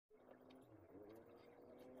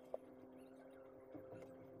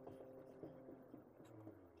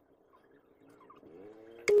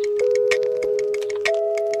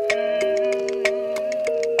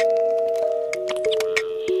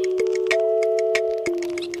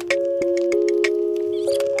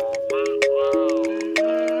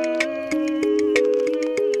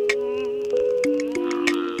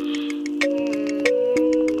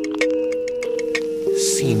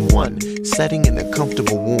setting in a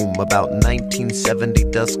comfortable womb, about 1970,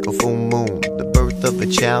 dusk, a full moon. The birth of a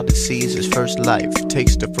child that sees his first life,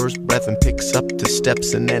 takes the first breath and picks up the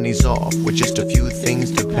steps, and then he's off with just a few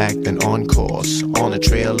things to pack, then on course. On a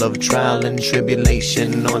trail of trial and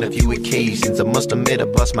tribulation, on a few occasions I must admit I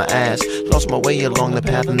bust my ass, lost my way along the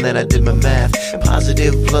path, and then I did my math.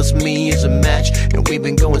 Positive plus me is a match, and we've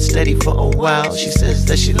been going steady for a while. She says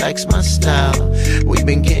that she likes my style. We've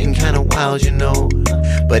been getting kinda wild, you know,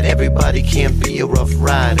 but everybody can't be a rough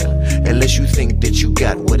rider unless you think that you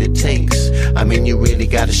got what it takes. I mean, you really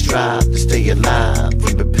gotta strive to stay alive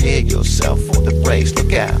and prepare yourself for the breaks.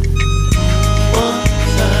 Look out. One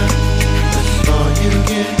time, that's all you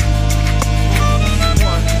get.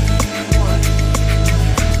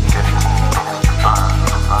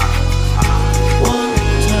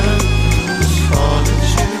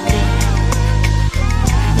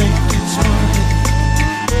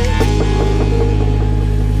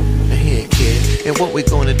 And what we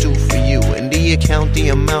gonna do for you? And the account, the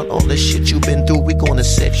amount, all the shit you've been through, we gonna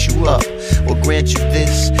set you up. We'll grant you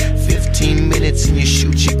this 15 minutes and you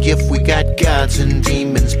shoot your gift. We got gods and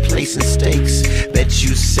demons placing stakes that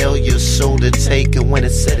you sell your soul to take. And when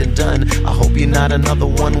it's said and done, I hope you're not another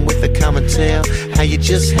one with a common tale. How you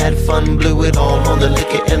just had fun, blew it all on the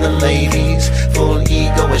liquor and the ladies. Full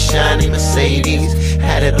ego, a shiny Mercedes.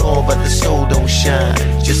 Had it all, but the soul don't shine.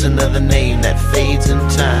 Just another name that fades in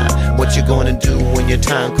time. What you gonna do when your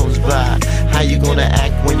time comes by? How you gonna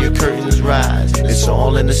act when your curtains rise? It's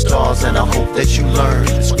all in the stars, and I hope that you learn.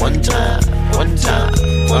 It's one time,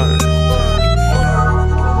 learn.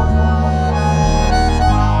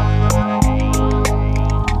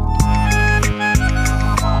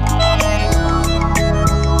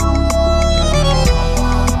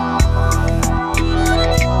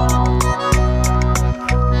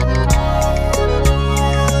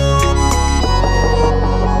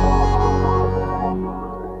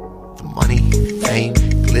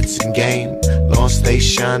 And game, lost they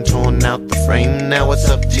shine, torn out the frame. Now it's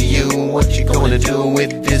up to you, what you gonna do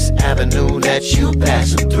with this avenue that you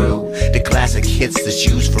passing through? The classic hits that's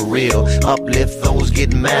used for real, uplift those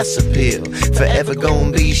get mass appeal. Forever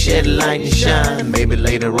gonna be shed light and shine. Maybe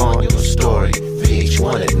later on your story,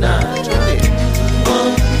 VH1 at 9.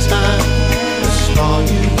 One time.